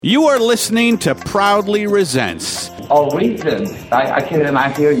You are listening to Proudly Resents. Oh, Reasons. I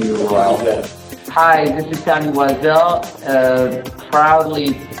cannot hear you well. Hi, this is Danny Wazell.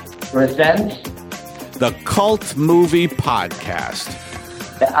 Proudly Resents. The Cult Movie Podcast.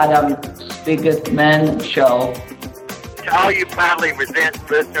 The Adam Spiegelman Show. To all you Proudly Resents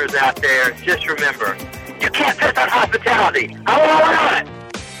listeners out there, just remember, you can't piss on hospitality. I want it!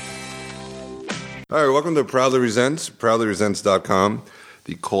 All right, welcome to Proudly Resents, proudlyresents.com.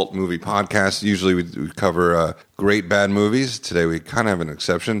 The Cult Movie Podcast. Usually we cover great bad movies. Today we kind of have an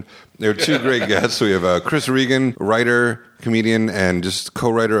exception. There are two great guests. We have Chris Regan, writer, comedian, and just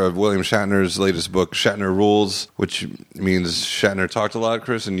co-writer of William Shatner's latest book, Shatner Rules, which means Shatner talked a lot,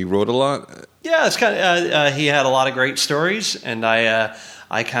 Chris, and you wrote a lot? Yeah, it's kind of, he had a lot of great stories, and I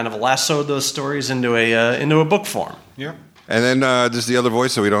kind of lassoed those stories into a book form. Yeah. And then just the other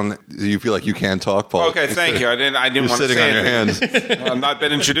voice, so you feel like you can talk, Paul. Okay, thank you. I didn't want to say sitting on your hands. Well, I've not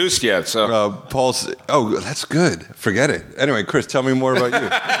been introduced yet, so. Paul's, that's good. Forget it. Anyway, Chris, tell me more about you.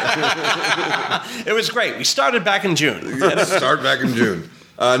 It was great. We started back in June. Start back in June.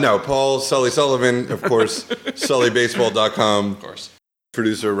 Paul Sully Sullivan, of course, SullyBaseball.com. Of course.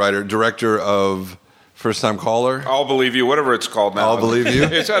 Producer, writer, director of First Time Caller. I'll Believe You, whatever it's called now. I'll Believe You.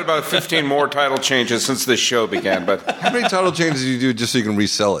 It's had about 15 more title changes since this show began, but... How many title changes do you do just so you can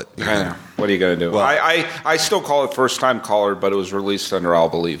resell it? I know. What are you going to do? Well, I still call it First Time Caller, but it was released under I'll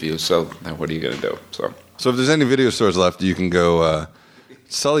Believe You, so what are you going to do? So if there's any video stores left, you can go,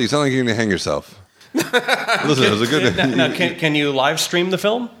 Sully, you sound like you're going to hang yourself. Listen, it was a good... Now, can you live stream the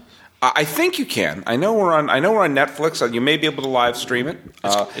film? I think you can. I know we're on Netflix. You may be able to live stream it.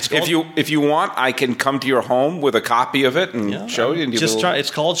 If you want, I can come to your home with a copy of it and show you. Try. It's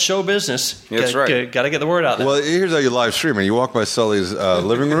called show business. That's right. Got to get the word out there. Well, here's how you live stream it. You walk by Sully's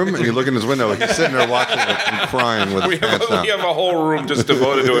living room and you look in his window. He's sitting there watching it and crying with his pants down. We have a whole room just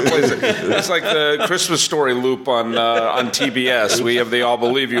devoted to it. It's like the Christmas Story loop on TBS. We have the I'll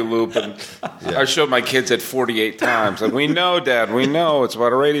Believe You loop, and I showed my kids it 48 times. Like, we know, Dad. We know it's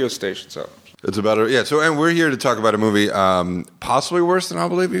about a radio station. So it's about and we're here to talk about a movie possibly worse than I'll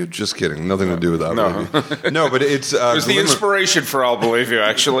Believe You. Just kidding, nothing to do with I'll Believe You. No, but it's it was the inspiration for I'll Believe You.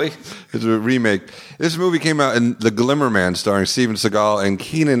 Actually, it's a remake. This movie came out in The Glimmer Man, starring Steven Seagal and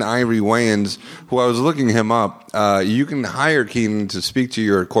Keenan Ivory Wayans. Who I was looking him up. You can hire Keenan to speak to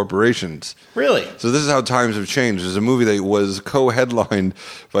your corporations. Really? So this is how times have changed. There's a movie that was co-headlined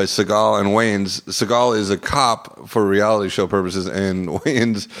by Seagal and Wayans. Seagal is a cop for reality show purposes, and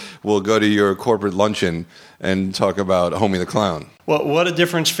Wayans will go to your corporate luncheon and talk about Homie the Clown. Well, what a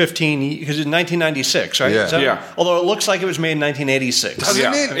difference because it's 1996, right? Yeah. Although it looks like it was made in 1986.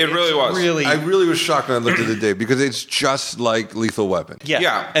 Doesn't it? It really was. I really was shocked when I looked at the date because it's just like Lethal Weapon.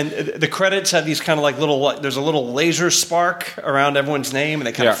 Yeah. And the credits have these kind of like there's a little laser spark around everyone's name, and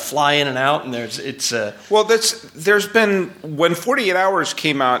they kind of fly in and out, and there's been, when 48 Hours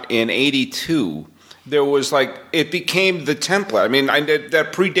came out in 82, there was it became the template. I mean,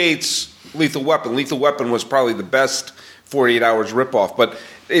 that predates Lethal Weapon. Lethal Weapon was probably the best 48 Hours ripoff, but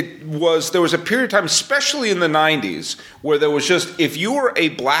there was a period of time, especially in the 90s, where there was just, if you were a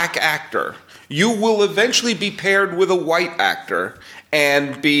black actor, you will eventually be paired with a white actor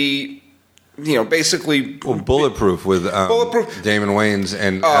and be, basically... Bulletproof with Damon Wayans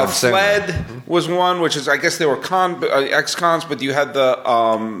and Adam Sandler. Fled was one, which is, I guess they were ex-cons, but you had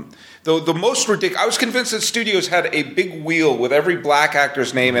the most ridiculous... I was convinced that studios had a big wheel with every black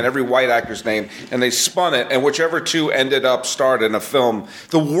actor's name and every white actor's name, and they spun it, and whichever two ended up starred in a film.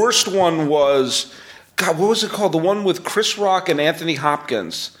 The worst one was... God, what was it called? The one with Chris Rock and Anthony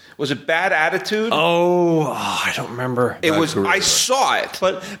Hopkins. Was it Bad Attitude? I don't remember. It was. I saw it,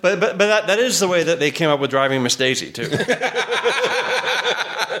 but that is the way that they came up with Driving Miss Daisy too.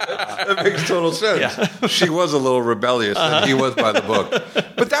 That makes total sense. Yeah. She was a little rebellious, and he was by the book.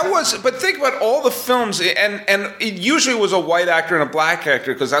 But think about all the films, and it usually was a white actor and a black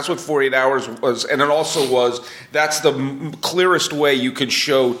actor because that's what 48 Hours was, and it also was. That's the clearest way you can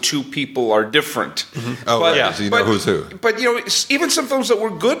show two people are different. Mm-hmm. So you know who's who. But even some films that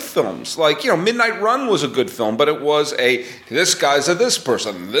were good films, like Midnight Run was a good film, but it was this guy's a this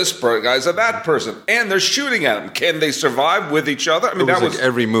person, this guy's a that person, and they're shooting at him. Can they survive with each other? I mean, that was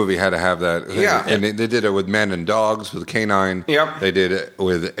every movie had to have that. Yeah, and they did it with Men and Dogs with K-9. Yep. They did it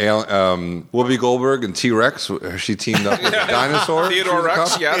with with Whoopi Goldberg and T-Rex. She teamed up with a dinosaur. Theodore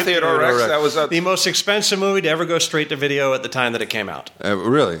Rex, Theodore Rex. That was the most expensive movie to ever go straight to video at the time that it came out.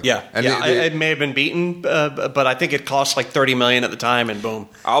 Really? Yeah. And it may have been beaten, but I think it cost like $30 million at the time, and boom.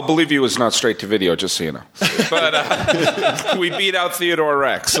 I'll believe you was not straight to video, just so you know. But we beat out Theodore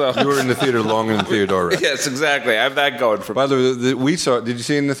Rex. So. You were in the theater longer than Theodore Rex. Yes, exactly. I have that going for me. By the way, we saw. Did you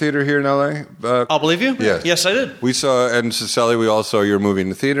see it in the theater here in L.A.? I'll believe you? Yes. Yes, I did. We saw, and Sally, we all saw your movie in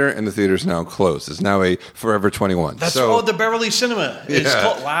the theater, and the theater's now closed. It's now a Forever 21. That's the Beverly Cinema. It's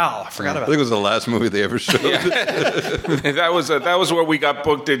called, wow, I forgot about I think it was the last movie they ever showed. Yeah. that was where we got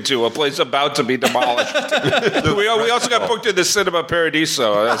booked into, a place about to be demolished. we also got booked into Cinema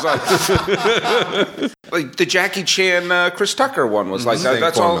Paradiso. Like the Jackie Chan, Chris Tucker one was like that.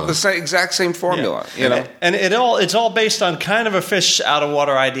 That's all the exact same formula. Yeah. You know, and it's all based on kind of a fish out of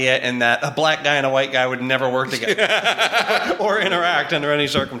water idea, in that a black guy and a white guy would never work together or interact under any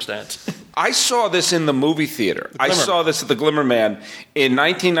circumstance. I saw this in the movie theater. I saw this at the Glimmerman in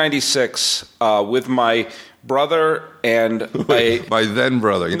 1996 with my brother and my then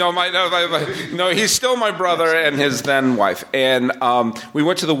brother. No, he's still my brother and his then wife. And we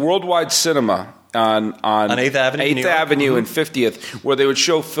went to the Worldwide Cinema on 8th Avenue, 8th Avenue and 50th, where they would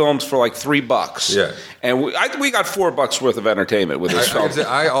show films for like $3. Yeah. And we got $4 worth of entertainment with this film.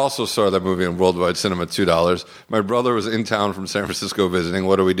 I also saw that movie in Worldwide Cinema, $2. My brother was in town from San Francisco visiting.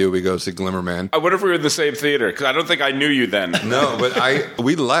 What do? We go see Glimmerman. I wonder if we were in the same theater, because I don't think I knew you then. No, but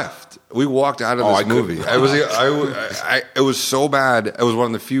we left. We walked out of this movie. It was so bad. It was one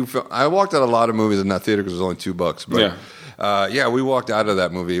of the few films. I walked out of a lot of movies in that theater because it was only $2. But we walked out of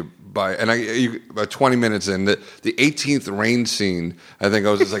that movie about 20 minutes in. The 18th rain scene, I think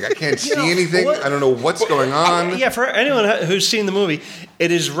I was just like, I can't see anything. I don't know what's going on. Yeah, for anyone who's seen the movie,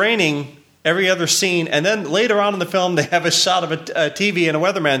 it is raining every other scene, and then later on in the film, they have a shot of a TV and a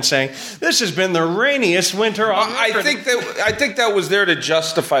weatherman saying, "This has been the rainiest winter on record." I think that was there to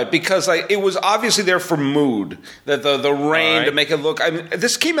justify it, because it was obviously there for mood, that the rain to make it look. I mean,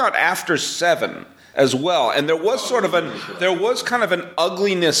 this came out after 7 as well, and there was kind of an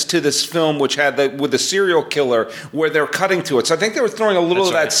ugliness to this film, which had with the serial killer, where they're cutting to it. So I think they were throwing a little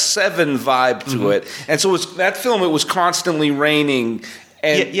of that 7 vibe to it, and so that film. It was constantly raining.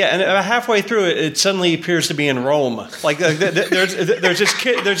 And and halfway through it, it suddenly appears to be in Rome. Like there's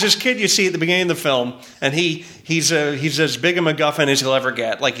this kid you see at the beginning of the film, and he's as big a MacGuffin as he'll ever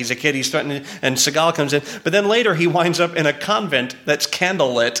get. Like he's a kid, he's threatening, and Seagal comes in, but then later he winds up in a convent that's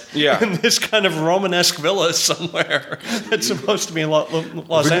candlelit, in this kind of Romanesque villa somewhere that's supposed to be in Los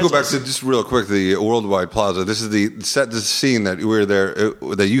Angeles. We can go back to just real quick the Worldwide Plaza. This is the scene that we were there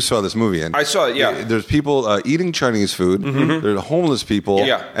that you saw this movie in. I saw it. Yeah, there's people eating Chinese food. Mm-hmm. There's homeless people.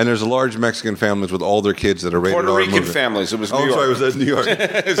 Yeah. And there's large Mexican families with all their kids that are rated R. Puerto Rican families. It was New York. I'm sorry, it was New York.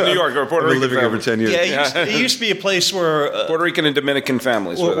 It's New York or Puerto Rican living families. over 10 years. Yeah, it used to be a place where Puerto Rican and Dominican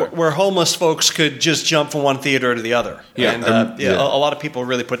families where homeless folks could just jump from one theater to the other. Yeah. And a lot of people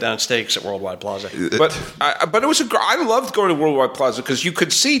really put down stakes at Worldwide Plaza. But it was I loved going to Worldwide Plaza because you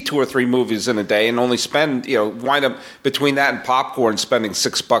could see 2 or 3 movies in a day and only spend wind up between that and popcorn spending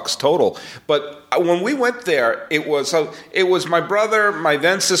 $6 total. But when we went there, it was my brother, my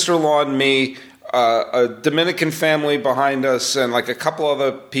then sister-in-law, and me, a Dominican family behind us, and like a couple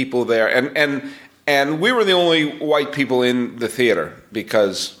other people there, and we were the only white people in the theater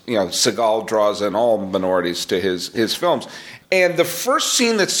because Seagal draws in all minorities to his films. And the first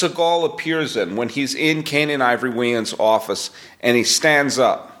scene that Seagal appears in, when he's in Kanan Ivory Wayans' office and he stands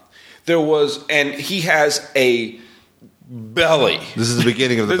up, and he has a belly. This is the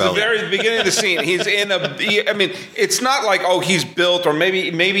beginning of the belly. This is the very beginning of the scene. He's in it's not like, he's built, or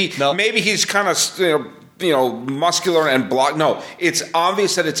maybe he's kind of muscular and block. No, it's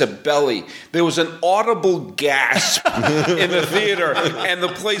obvious that it's a belly. There was an audible gasp in the theater, and the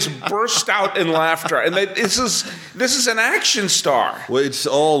place burst out in laughter. And this is an action star. Well, it's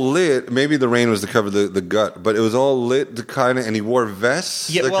all lit. Maybe the rain was to cover the gut, but it was all lit to kind of, and he wore vests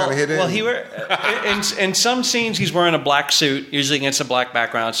that kind of hid it. Well, in some scenes he's wearing a black suit, usually against a black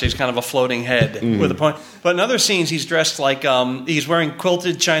background, so he's kind of a floating head with a point. But in other scenes he's dressed like he's wearing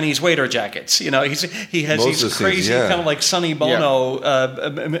quilted Chinese waiter jackets. He has these crazy kind of like Sonny Bono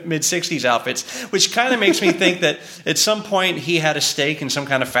mid-60s outfits, which kind of makes me think that at some point he had a stake in some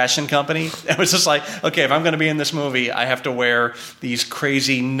kind of fashion company. It was just like, okay, if I'm going to be in this movie, I have to wear these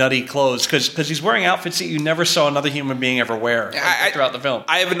crazy nutty clothes because he's wearing outfits that you never saw another human being ever wear throughout the film.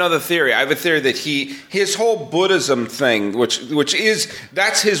 I have another theory. I have a theory that his whole Buddhism thing, which is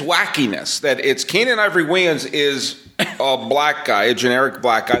that's his wackiness. That it's Kanan Ivory Wayans is a black guy, a generic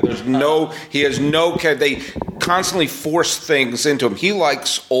black guy. He has no. constantly force things into him. He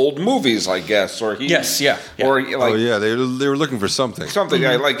likes old movies, I guess, or he Yes, yeah. or like Oh yeah, they were looking for something. something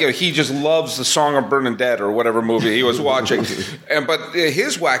like he just loves the Song of Bernadette or whatever movie he was watching. But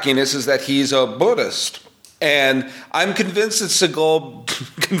his wackiness is that he's a Buddhist. And I'm convinced that Seagal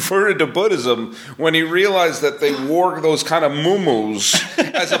converted to Buddhism when he realized that they wore those kind of muumuus,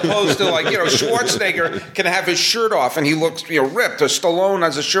 as opposed to Schwarzenegger can have his shirt off and he looks ripped. Or Stallone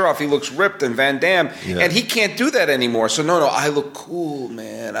has his shirt off, he looks ripped, and Van Damme, and he can't do that anymore. So no, I look cool,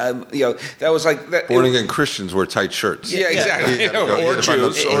 man. That was like that. Born again Christians wear tight shirts. Yeah, exactly.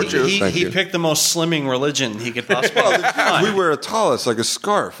 Or Jews. He picked the most slimming religion he could possibly find. We wear a tallis like a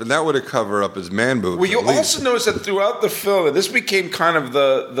scarf, and that would have covered up his man boobs. Well, you at least. also notice that throughout the film, and this became kind of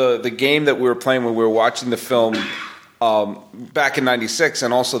the game that we were playing when we were watching the film back in '96,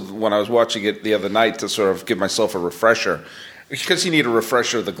 and also when I was watching it the other night to sort of give myself a refresher, because you need a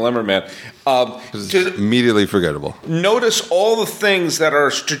refresher of the Glimmer Man. It's immediately forgettable. Notice all the things that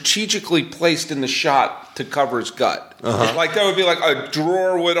are strategically placed in the shot to cover his gut. Like there would be like a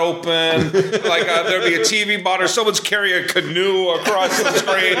drawer would open, like there'd be a TV monitor, someone's carrying a canoe across the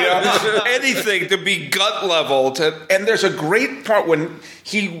screen, anything to be gut level. And there's a great part when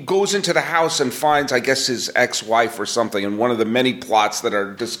he goes into the house and finds, I guess, his ex-wife or something, in one of the many plots that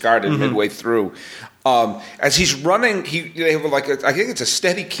are discarded midway through. As he's running, they have I think it's a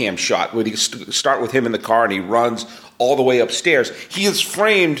Steadicam shot where you start with him in the car and he runs all the way upstairs. He is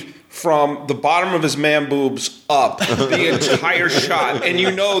framed from the bottom of his man boobs up the entire shot, and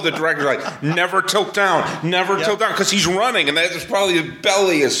the director's like, never tilt down, because he's running, and that's probably his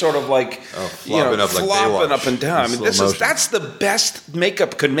belly is sort of like flopping up and down. I mean, that's the best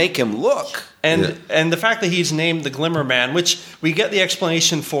makeup could make him look. And the fact that he's named the Glimmer Man, which we get the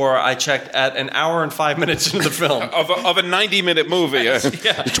explanation for, I checked, at an hour and 5 minutes into the film. of a 90-minute movie.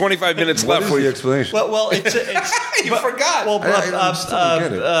 25 minutes What left. is the explanation? Well, it's You forgot. Well, I still don't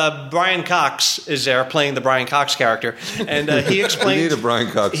get it. Brian Cox is there playing the Brian Cox character, and he explains. We need a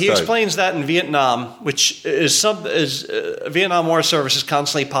Brian Cox He type. explains that in Vietnam, which is Vietnam War service is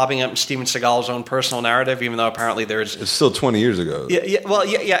constantly popping up in Steven Seagal's own personal narrative, even though apparently there's. It's still 20 years ago.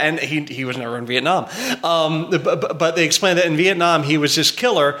 Yeah, and he was never in Vietnam. But they explain that in Vietnam he was this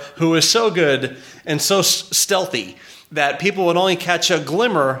killer who was so good and so stealthy that people would only catch a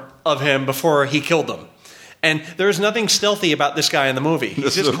glimmer of him before he killed them. And there's nothing stealthy about this guy in the movie.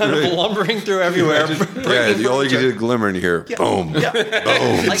 He's just kind of lumbering through everywhere. All you can do is glimmer and you hear boom, boom.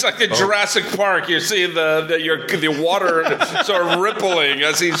 It's like in Jurassic Park. You see the water sort of rippling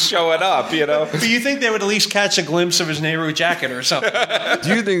as he's showing up, But you think they would at least catch a glimpse of his Nehru jacket or something?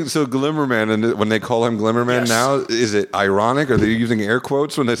 Do you think so? Glimmer Man, and when they call him Glimmer Man now, is it ironic? Are they using air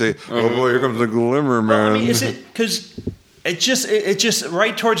quotes when they say, "Oh boy, here comes the Glimmer Man"? I mean, is it because? It just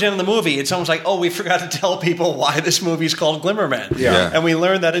right towards the end of the movie, it's almost like, we forgot to tell people why this movie is called Glimmer Man. Yeah. And we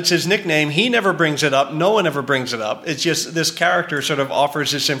learned that it's his nickname. He never brings it up. No one ever brings it up. It's just this character sort of offers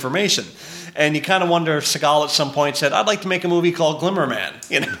this information. And you kind of wonder if Seagal at some point said, I'd like to make a movie called Glimmer Man.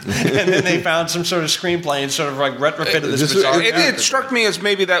 And then they found some sort of screenplay and sort of like retrofitted this bizarre character. It struck me as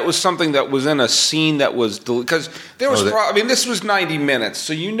maybe that was something that was in a scene that was... Because there was... this was 90 minutes,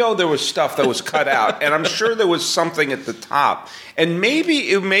 so there was stuff that was cut out. And I'm sure there was something at the top. And maybe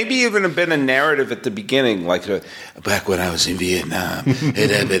even have been a narrative at the beginning, like back when I was in Vietnam. And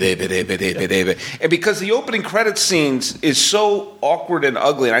because the opening credit scenes is so awkward and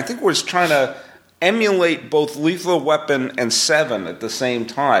ugly, and I think we're trying to emulate both Lethal Weapon and Seven at the same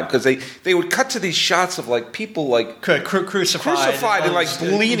time, because they would cut to these shots of like people like crucified and like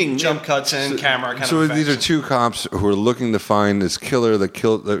bleeding, jump cuts in camera kind so of effects. These are two cops who are looking to find this killer that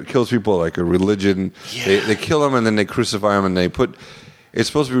kills people like a religion. They kill him and then they crucify him and they put. It's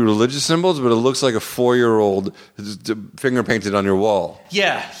supposed to be religious symbols, but it looks like a 4-year-old finger painted on your wall.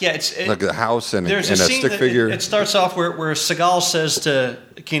 Yeah, it's like a house and a scene stick figure. It starts off where Seagal says to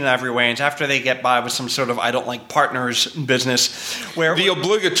Keenen Ivory Wayans after they get by with some sort of I don't like partners business, where the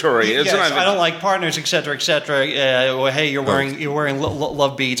obligatory, isn't it? I don't like partners, etc., etc. Hey, you're wearing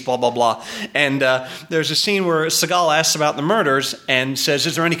love beads, blah blah blah. And there's a scene where Seagal asks about the murders and says,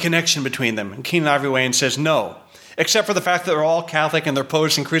 "Is there any connection between them?" And Keenen Ivory Wayans says, "No." Except for the fact that they're all Catholic and they're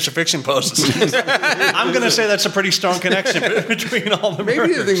posed in crucifixion poses. I'm going to say that's a pretty strong connection between all the murders.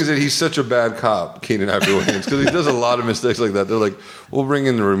 Maybe the thing is that he's such a bad cop, Keenen Ivory Wayans, because he does a lot of mistakes like that. They're like, we'll bring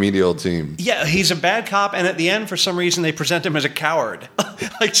in the remedial team. Yeah, he's a bad cop, and at the end, for some reason, they present him as a coward.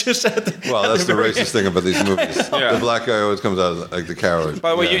 That's the racist thing about these movies. The black guy always comes out like the coward.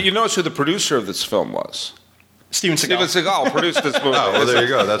 By the way, you notice who the producer of this film was? Steven Seagal. Steven Seagal produced this movie. Oh, well, there you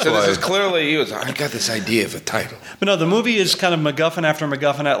go. That's so why. this is clearly I got this idea of a title. But no, the movie is kind of MacGuffin after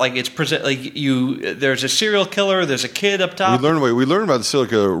MacGuffin. Like it's there's a serial killer. There's a kid up top. We learn about the serial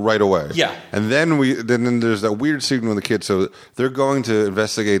killer right away. Yeah. And then there's that weird scene with the kid. So they're going to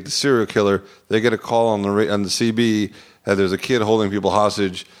investigate the serial killer. They get a call on the CB that there's a kid holding people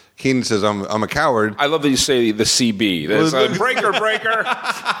hostage. Keenan says, I'm a coward. I love that you say the CB. There's a breaker.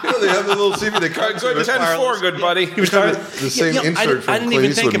 They have the little CB. They cut Good 10-4, good buddy. He was the same insert from I didn't Clint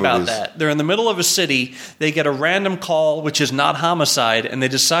even think Eastwood about movies. that. They're in the middle of a city. They get a random call, which is not homicide, and they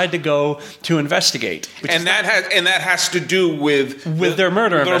decide to go to investigate. And that has to do with their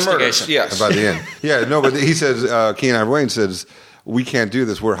murder investigation. Murders, yes. By the end. Yeah, no, but he says, Keenan Ivory Wayne says, we can't do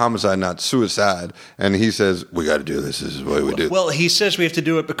this. We're homicide, not suicide. And he says, we got to do this. This is what we do. Well, he says we have to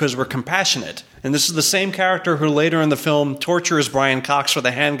do it because we're compassionate. And this is the same character who later in the film tortures Brian Cox with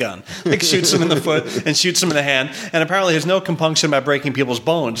a handgun. Like shoots him in the foot and shoots him in the hand. And apparently has no compunction about breaking people's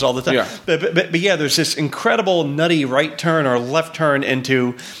bones all the time. Yeah. But yeah, there's this incredible nutty right turn or left turn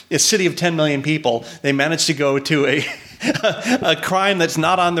into a city of 10 million people. They manage to go to a crime that's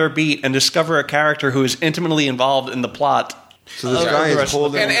not on their beat and discover a character who is intimately involved in the plot. So this guy is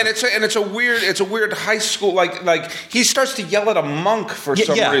holding... And it's a weird high school like he starts to yell at a monk for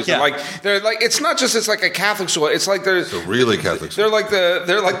some reason. Yeah. Like they're like it's like a Catholic school. It's like It's a really Catholic school.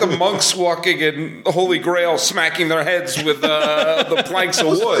 they're like the monks walking in Holy Grail, smacking their heads with the planks of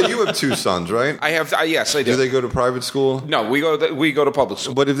wood. You have two sons, right? Yes, I do. Do they go to private school? No, we go to public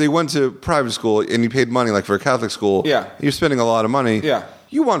school. But if they went to private school and you paid money, like for a Catholic school, Yeah. you're spending a lot of money. Yeah.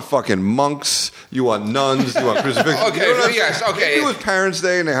 You want fucking monks, you want nuns, you want crucifixion. Okay, yes, okay. It was Parents'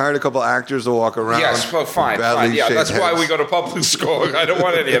 Day and they hired a couple actors to walk around. Yes, well, fine. Yeah, that's why we go to public school. I don't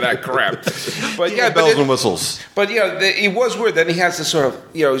want any of that crap. But yeah, bells and whistles. But it was weird. Then he has this sort of,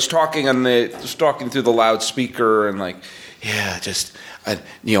 he's talking through the loudspeaker and like,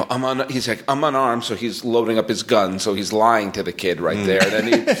 I'm unarmed, so he's loading up his gun, so he's lying to the kid right there.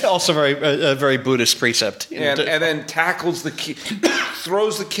 Then he Also a very Buddhist precept. and then tackles the kid,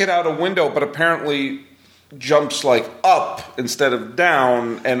 throws the kid out a window, but apparently jumps like up instead of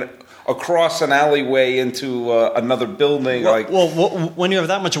down and across an alleyway into another building. When you have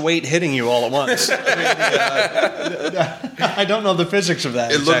that much weight hitting you all at once, I don't know the physics of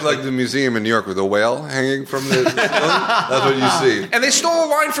that. It looked like the museum in New York with a whale hanging from the ceiling. That's what you see. And they stole a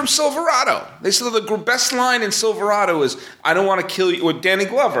line from Silverado. They said the best line in Silverado is, I don't want to kill you. With Danny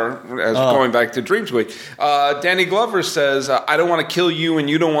Glover, going back to Dreams Week, Danny Glover says, I don't want to kill you and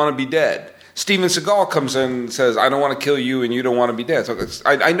you don't want to be dead. Steven Seagal comes in and says, I don't want to kill you and you don't want to be dead. So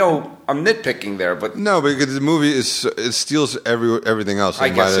I know I'm nitpicking there, but... No, because the movie it steals everything else. I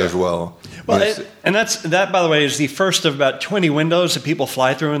guess as well. Well, and that, by the way, is the first of about 20 windows that people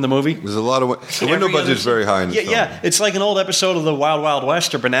fly through in the movie. There's a lot of... The window budget's very high in the film. Yeah, it's like an old episode of the Wild Wild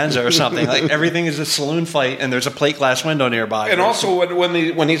West or Bonanza or something. Like everything is a saloon fight and there's a plate glass window nearby. And also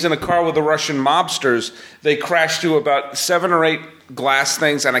when he's in a car with the Russian mobsters, they crash through about 7 or 8 glass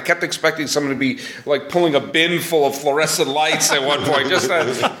things, and I kept expecting someone to be like pulling a bin full of fluorescent lights at one point. Just A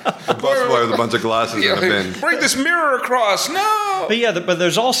busboy with a bunch of glasses in a bin. Bring this mirror across. No. But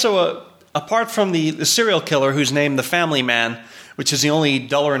there's also apart from the serial killer who's named the Family Man, which is the only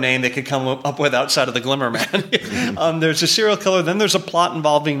duller name they could come up with outside of the Glimmer Man. There's a serial killer. Then there's a plot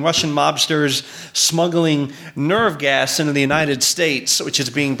involving Russian mobsters smuggling nerve gas into the United States, which is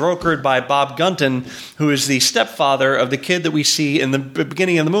being brokered by Bob Gunton, who is the stepfather of the kid that we see in the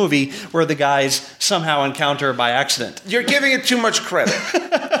beginning of the movie, where the guys somehow encounter by accident. You're giving it too much credit.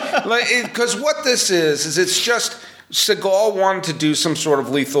 Because what this is it's just Seagal wanted to do some sort of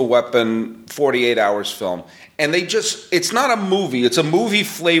Lethal Weapon 48 hours film. And it's not a movie, it's a movie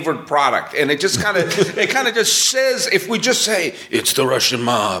flavored product. And it just kind of just says, if we just say, it's the Russian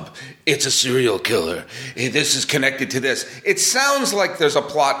mob, it's a serial killer, this is connected to this, it sounds like there's a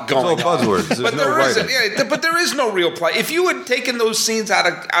plot going It's all buzzwords. There's but no there writing. isn't. Yeah, but there is no real plot. If you had taken those scenes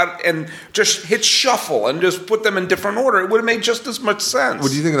out and just hit shuffle and just put them in different order, it would have made just as much sense.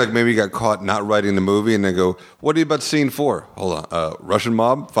 What do you think? Like maybe you got caught not writing the movie, and they go, "What are you about scene 4? Hold on, Russian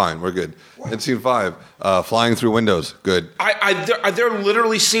mob, fine, we're good." And scene 5, flying through windows, good. There are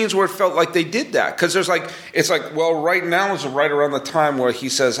literally scenes where it felt like they did that because it's like right now is right around the time where he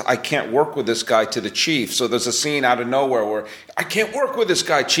says I can't work with this guy to the chief. So there's a scene out of nowhere where I can't work with this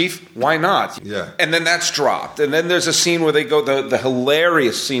guy, chief. Why not? Yeah. And then that's dropped. And then there's a scene where they go the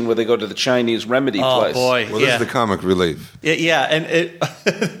hilarious scene where they go to the Chinese remedy place. Oh boy, Well, this is the comic relief. Yeah, and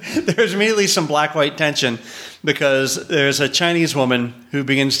there's immediately some black-white tension because there's a Chinese woman who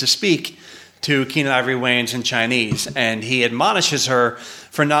begins to speak to Keenan Ivory Wayans in Chinese, and he admonishes her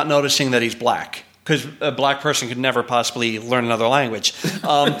for not noticing that he's black. because a black person could never possibly learn another language.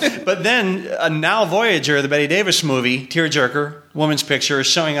 But then Now Voyager, the Betty Davis movie, tearjerker, woman's picture, is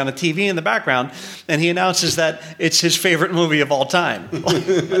showing on a TV in the background, and he announces that it's his favorite movie of all time.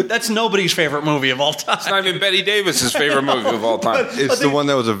 That's nobody's favorite movie of all time. It's not even Betty Davis's favorite movie of all time. It's the one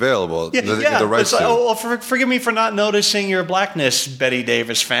that was available. Yeah, They get the rights it's like, to. oh, well, forgive me for not noticing your blackness, Betty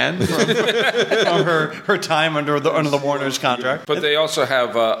Davis fan, from her time under the Warner's contract. But they also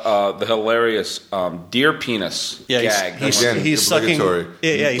have the hilarious deer penis gag. He's sucking. Again,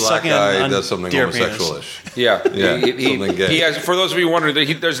 He's black sucking guy on does something deer homosexual-ish. Yeah, Yeah, something gay. he has. For those of you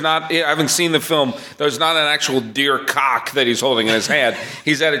wondering, there's not. I haven't seen the film. There's not an actual deer cock that he's holding in his hand.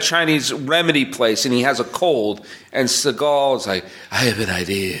 He's at a Chinese remedy place and he has a cold. And Seagal is like, "I have an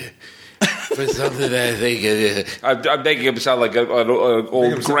idea for something that I think." I'm making him sound like an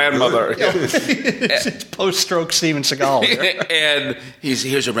old grandmother. It's post-stroke Steven Seagal. And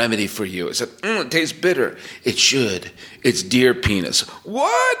here's a remedy for you. It said, it tastes bitter. It should. It's deer penis.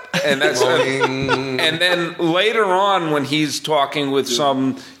 What? And that's and then later on, when he's talking with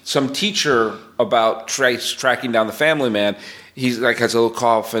some teacher about tracking down the family man, he's like has a little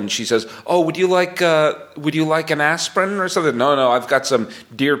cough, and she says, "Oh, would you like an aspirin or something?" No, I've got some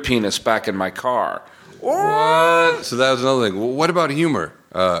deer penis back in my car. What? So that was another thing. Well, what about humor?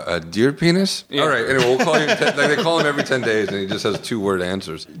 A deer penis? Yeah. All right. Anyway, we'll call you. They call him every 10 days, and he just has 2-word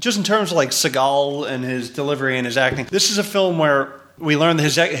answers. Just in terms of like Seagal and his delivery and his acting, this is a film where we learn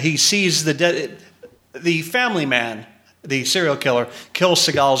that he sees the family man, the serial killer, kills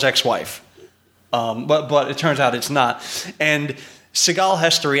Seagal's ex-wife. But it turns out it's not. And Seagal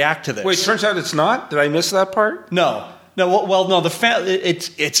has to react to this. Wait, turns out it's not? Did I miss that part? No. It's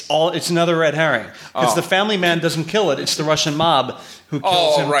another red herring. Because the family man doesn't kill it. It's the Russian mob who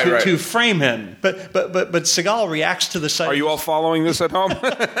kills him to frame him. But Seagal reacts to the sight. Are you all following this at home?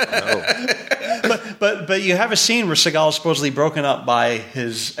 But you have a scene where Seagal is supposedly broken up by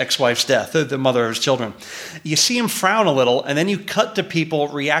his ex-wife's death, the mother of his children. You see him frown a little, and then you cut to people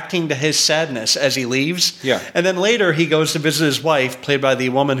reacting to his sadness as he leaves. Yeah. And then later he goes to visit his wife, played by the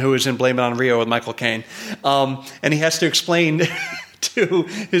woman who was in Blame It on Rio with Michael Caine. And he has to explain to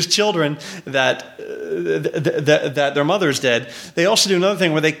his children that their mother's dead. They also do another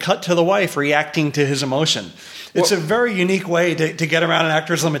thing where they cut to the wife reacting to his emotion. It's a very unique way to get around an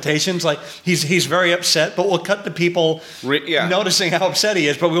actor's limitations. Like he's very upset, but we'll cut to people noticing how upset he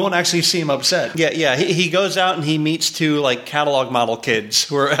is, but we won't actually see him upset. Yeah. He goes out and he meets two like catalog model kids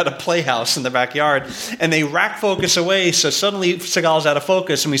who are at a playhouse in the backyard, and they rack focus away. So suddenly Seagal's out of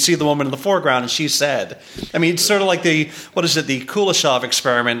focus, and we see the woman in the foreground, and she's sad. I mean, it's sort of like the Kuleshov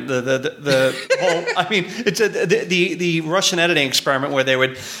experiment. The whole. I mean, it's the Russian editing experiment where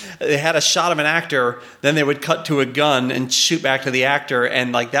they had a shot of an actor, then they would cut to a gun and shoot back to the actor,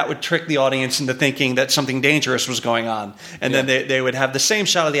 and like that would trick the audience into thinking that something dangerous was going on. And then they would have the same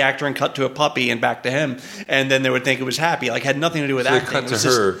shot of the actor and cut to a puppy and back to him, and then they would think it was happy, like had nothing to do with acting. They cut to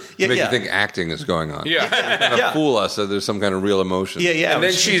her to make you think acting is going on. Kind of fool us that there's some kind of real emotion.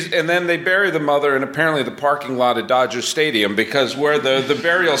 And then they bury the mother in apparently the parking lot at Dodger Stadium, because where the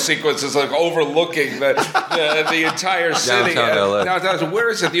burial sequence is like overlooking the entire city. Downtown LA. Where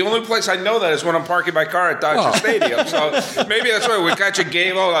is it? The only place I know that is when I'm parking my car at Dodger Stadium. So maybe that's why we catch a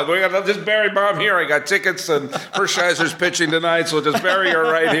game. We got just bury Mom here. I got tickets, and Hershiser's pitching tonight, so we'll just bury her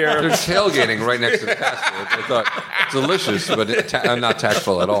right here. They're tailgating right next to the castle. I thought delicious, but not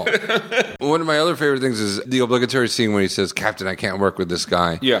tactful at all. One of my other favorite things is the obligatory scene when he says, "Captain, I can't work with this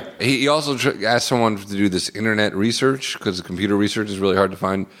guy." Yeah. He also asked someone to do this internet research, because computer research is really hard to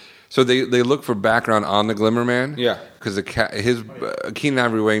find. So they look for background on the Glimmer Man. Yeah. Because Keenan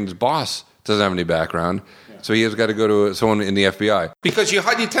Ivory Wayne's boss doesn't have any background. So he has got to go to someone in the FBI. Because you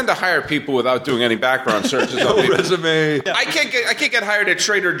tend to hire people without doing any background searches. No resume. I can't get hired at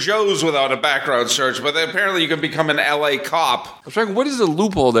Trader Joe's without a background search, but apparently you can become an LA cop. I was trying, what is the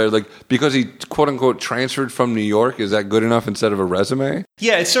loophole there? Like, because he quote unquote transferred from New York, is that good enough instead of a resume?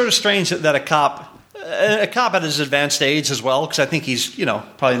 Yeah, it's sort of strange that a cop at his advanced age as well, because I think he's,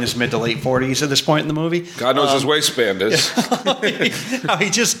 probably in his mid to late 40s at this point in the movie. God knows his waistband is. He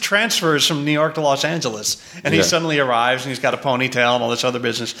just transfers from New York to Los Angeles, and he suddenly arrives, and he's got a ponytail and all this other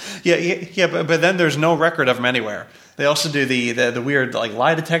business. Yeah, but then there's no record of him anywhere. They also do the weird like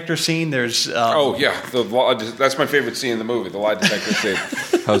lie detector scene. There's Oh yeah, that's my favorite scene in the movie, the lie detector scene.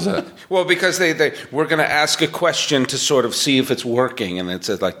 How's that? Well, because we're going to ask a question to sort of see if it's working, and it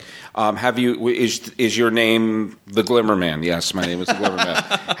says like, is your name the Glimmer Man? Yes, my name is the Glimmer Man.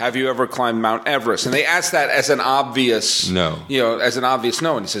 Have you ever climbed Mount Everest? And they ask that as an obvious no, as an obvious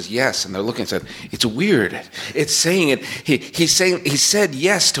no, and he says yes, and they're looking and said it's weird. It's saying it. He said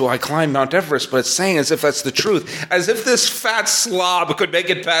yes to I climbed Mount Everest, but it's saying as if that's the truth, as if this fat slob could make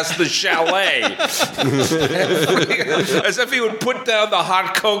it past the chalet, as if he would put down the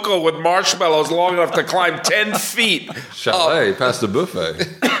hot cocoa with marshmallows long enough to climb 10 feet. Chalet past the buffet.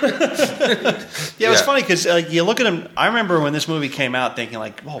 Yeah, it was funny because you look at him. I remember when this movie came out thinking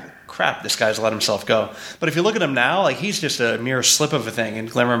like, "Whoa, crap, this guy's let himself go." But if you look at him now, like he's just a mere slip of a thing in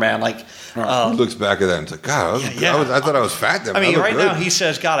Glimmer Man. Like, he looks back at that and it's like, God, I thought I was fat then. I mean, right now he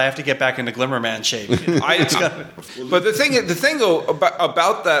says, "God, I have to get back into Glimmer Man shape." But the thing though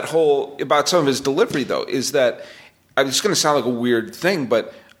about that about some of his delivery though is that it's going to sound like a weird thing,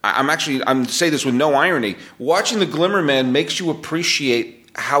 but I'm saying this with no irony. Watching the Glimmer Man makes you appreciate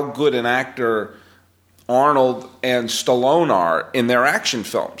how good an actor Arnold and Stallone are in their action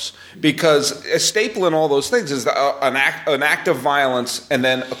films, because a staple in all those things is an act of violence and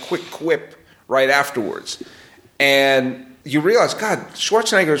then a quick quip right afterwards, and you realize, God,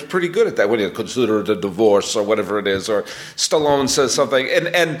 Schwarzenegger is pretty good at that. When you consider it a divorce or whatever it is, or Stallone says something,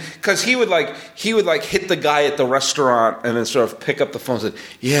 and because he would hit the guy at the restaurant and then sort of pick up the phone and say,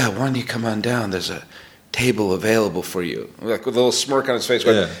 "Yeah, why don't you come on down? There's a table available for you," like with a little smirk on his face.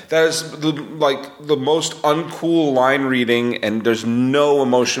 Yeah. That is the most uncool line reading, and there's no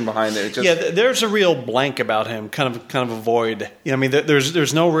emotion behind it. There's a real blank about him, kind of a void. I mean,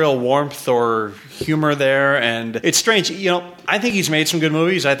 there's no real warmth or humor there, and it's strange. I think he's made some good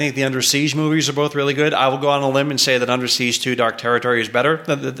movies. I think the Under Siege movies are both really good. I will go on a limb and say that Under Siege 2: Dark Territory is better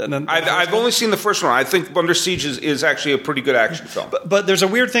than I've only seen the first one. I think Under Siege is actually a pretty good action film. But there's a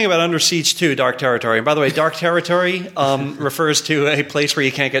weird thing about Under Siege 2: Dark Territory. And by the way, Dark Territory refers to a place where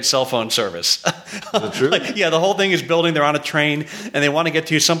you can't get cell phone service. Is that true? The whole thing is building. They're on a train, and they want to get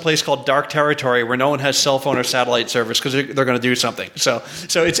to some place called Dark Territory where no one has cell phone or satellite service because they're going to do something. So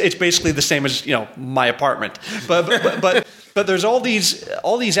it's basically the same as my apartment. But there's all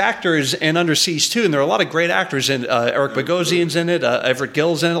these actors in Under Siege 2, and there are a lot of great actors in Eric Bogosian's in it, Everett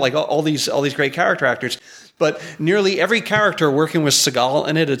Gill's in it, like all these great character actors. But nearly every character working with Seagal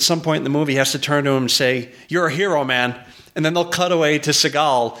in it at some point in the movie has to turn to him and say, "You're a hero, man." And then they'll cut away to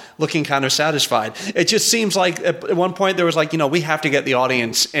Seagal looking kind of satisfied. It just seems like at one point there was like, we have to get the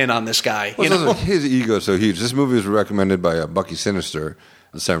audience in on this guy. His ego is so huge. This movie was recommended by Bucky Sinister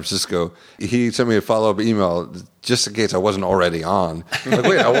in San Francisco. He sent me a follow-up email just in case I wasn't already on. Like,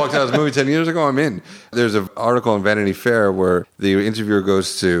 wait, I walked out of this movie 10 years ago, I'm in. There's an article in Vanity Fair where the interviewer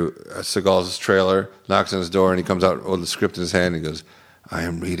goes to Seagal's trailer, knocks on his door, and he comes out with the script in his hand, and he goes, "I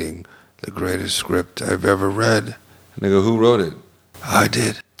am reading the greatest script I've ever read." And they go, "Who wrote it?" "I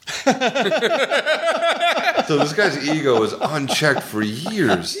did." So this guy's ego was unchecked for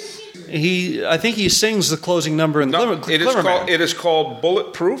years. I think he sings the closing number in It is called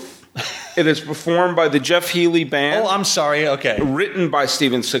Bulletproof. It is performed by the Jeff Healey Band. Oh, I'm sorry. Okay. Written by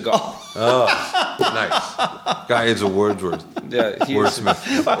Steven Seagal. Oh, nice. Guy is a Wordsworth. Yeah,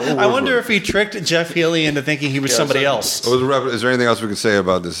 Wordsmith. I wonder if he tricked Jeff Healey into thinking he was somebody else. Is there anything else we can say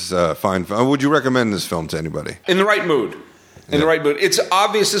about this fine film? Would you recommend this film to anybody? In the right mood. In the right mood. It's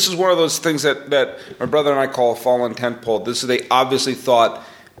obvious this is one of those things that my brother and I call a fallen tentpole. They obviously thought,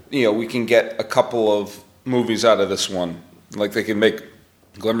 we can get a couple of movies out of this one. Like they can make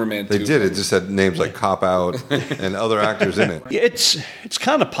Glimmer Man 2. They did. It just had names like Cop Out and other actors in it. It's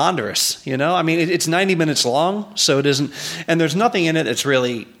kind of ponderous, I mean, it's 90 minutes long, so it isn't, and there's nothing in it that's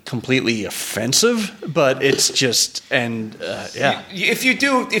really completely offensive, but it's just, If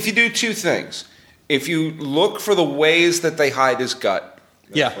you do two things, if you look for the ways that they hide his gut,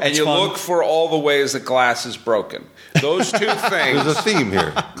 and you look for all the ways that glass is broken. Those two things. There's a theme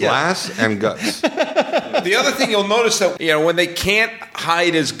here. Glass and guts. The other thing you'll notice that, when they can't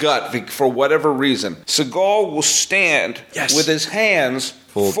hide his gut for whatever reason, Seagal will stand with his hands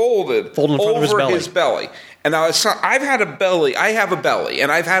folded over his belly. And now I've had a belly. I have a belly,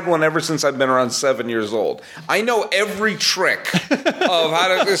 and I've had one ever since I've been around 7 years old. I know every trick of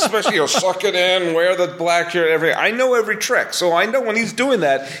how to, especially suck it in, wear the black shirt, everything. I know every trick, so I know when he's doing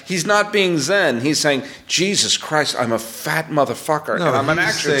that, he's not being zen. He's saying, "Jesus Christ, I'm a fat motherfucker, and I'm an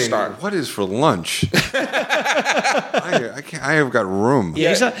action star." What is for lunch? I have got room. Yeah,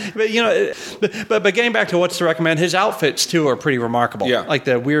 he's not, but getting back to what's to recommend, his outfits too are pretty remarkable. Yeah, like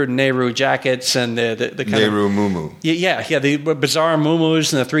the weird Nehru jackets and the kind of Kangaroo muumuu. Yeah, the bizarre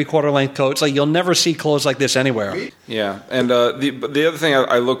muumuus and the 3/4 length coats. Like, you'll never see clothes like this anywhere. Yeah, and the other thing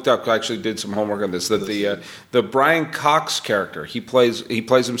I looked up, I actually did some homework on this. That the Brian Cox character he plays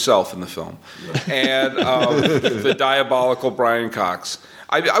himself in the film, and the diabolical Brian Cox.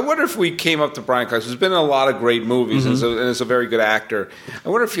 I wonder if we came up to Brian Cox. There's been in a lot of great movies, and is a very good actor. I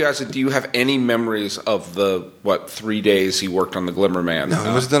wonder if you guys, do you have any memories of the 3 days he worked on The Glimmer Man? No, he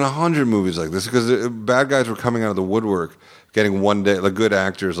must have done 100 movies like this because bad guys were coming out of the woodwork, getting one day. Like good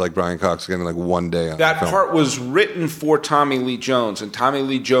actors like Brian Cox getting like one day on that the film. part was written for Tommy Lee Jones, and Tommy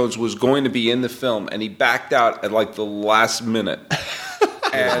Lee Jones was going to be in the film, and he backed out at like the last minute.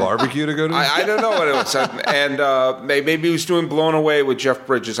 And barbecue to go to? I don't know what it was. And maybe he was doing Blown Away with Jeff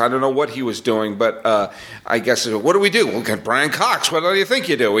Bridges. I don't know what he was doing, but I guess, what do we do? We'll get Brian Cox. What do you think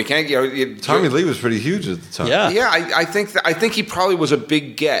you do? We can't. Tommy Lee was pretty huge at the time. Yeah. I think he probably was a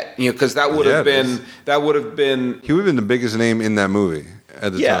big get, because that would have been. He would have been the biggest name in that movie.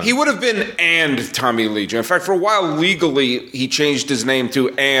 At the time. He would have been and Tommy Lee Jones. In fact, for a while, legally, he changed his name to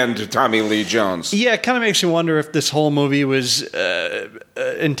and Tommy Lee Jones. Yeah, it kind of makes you wonder if this whole movie was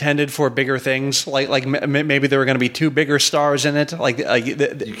intended for bigger things. Like maybe there were going to be two bigger stars in it.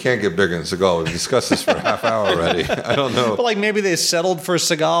 You can't get bigger than Seagal. We've discussed this for a half hour already. I don't know. But maybe they settled for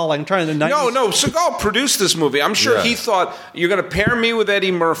Seagal. Like, I'm trying to. No. Seagal produced this movie. I'm sure he thought, you're going to pair me with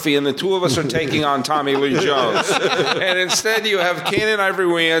Eddie Murphy, and the two of us are taking on Tommy Lee Jones. And instead, you have Keenen Ivory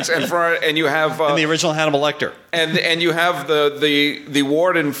Wayans, and you have and the original Hannibal Lecter, and you have the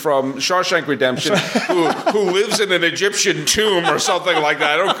warden from Shawshank Redemption who lives in an Egyptian tomb or something like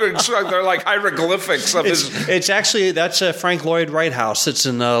that. They're like hieroglyphics of his. It's actually that's Frank Lloyd Wright house. It's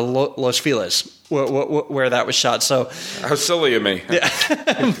in Los Feliz. Where that was shot. So how silly of me! Yeah.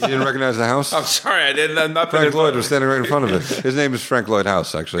 You didn't recognize the house? I'm sorry, I didn't. I'm not. Frank Lloyd was standing right in front of it. His name is Frank Lloyd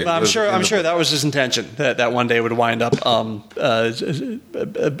House, actually. I'm sure that was his intention. That one day would wind up, as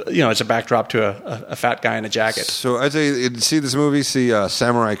a backdrop to a fat guy in a jacket. So I'd say see this movie, see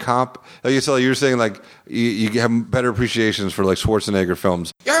Samurai Cop. Like you were saying, like you have better appreciations for like Schwarzenegger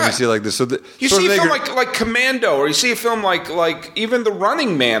films. Yeah, you see like this. So you see a film like Commando, or you see a film like even The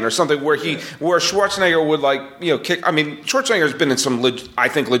Running Man or something where Schwarzenegger would kick. I mean, Schwarzenegger's been in some I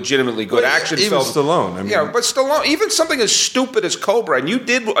think legitimately good action films. Even Stallone. I mean, but Stallone, even something as stupid as Cobra, and you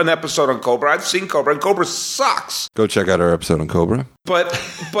did an episode on Cobra. I've seen Cobra, and Cobra sucks. Go check out our episode on Cobra. But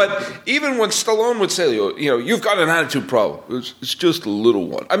even when Stallone would say, you've got an attitude problem, it's just a little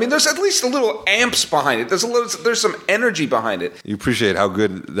one. I mean, there's at least a little amps behind it. There's some energy behind it. You appreciate how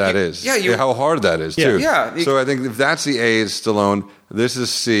good that is. Yeah, how hard that is too. Yeah. So I think if that's the A is Stallone, this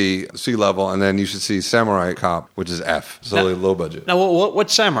is C level, and then you should see Samurai Cop, which is F. So low budget. Now,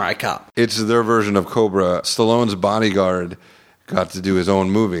 what's Samurai Cop? It's their version of Cobra. Stallone's bodyguard got to do his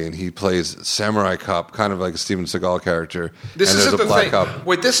own movie, and he plays Samurai Cop, kind of like a Steven Seagal character. This isn't the thing. Cop.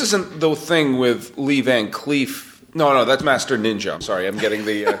 Wait, this isn't the thing with Lee Van Cleef. No, that's Master Ninja. I'm sorry, I'm getting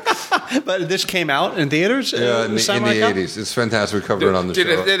the... But this came out in theaters? Yeah, in the 80s. It's fantastic. We covered it on the show.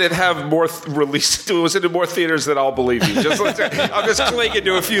 Did it have more release? Was it in more theaters than I'll believe you? I'm just clinging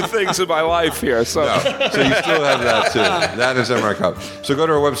to a few things in my life here. So you still have that, too. That is Samurai Cop. So go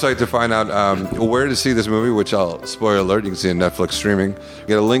to our website to find out where to see this movie, which spoiler alert, you can see on Netflix streaming.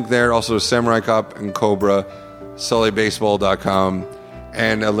 Get a link there. Also, Samurai Cop and Cobra, SullyBaseball.com.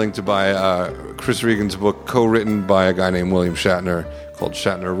 And a link to buy Chris Regan's book, co-written by a guy named William Shatner, called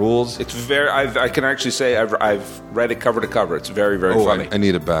Shatner Rules. It's very. I can actually say I've read it cover to cover. It's very, very funny. I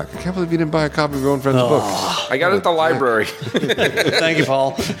need it back. I can't believe you didn't buy a copy of your own friend's book. I got it at the library. Thank you,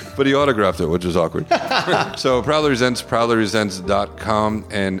 Paul. But he autographed it, which is awkward. So Proudly Resents, ProudlyResents.com,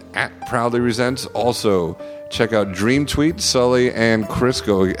 and at Proudly Resents. Also, check out Dream Tweet. Sully and Chris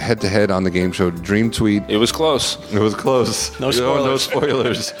go head-to-head on the game show Dream Tweet. It was close. It was close. No spoilers. No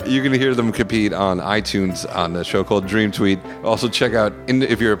spoilers. You can hear them compete on iTunes on the show called Dream Tweet. Also, check out,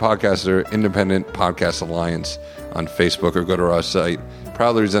 if you're a podcaster, Independent Podcast Alliance on Facebook, or go to our site,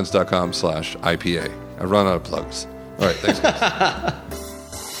 proudlyresents.com/IPA. I've run out of plugs. All right, thanks, guys.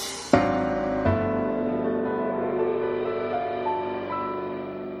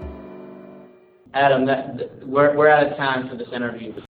 Adam, we're out of time for this interview.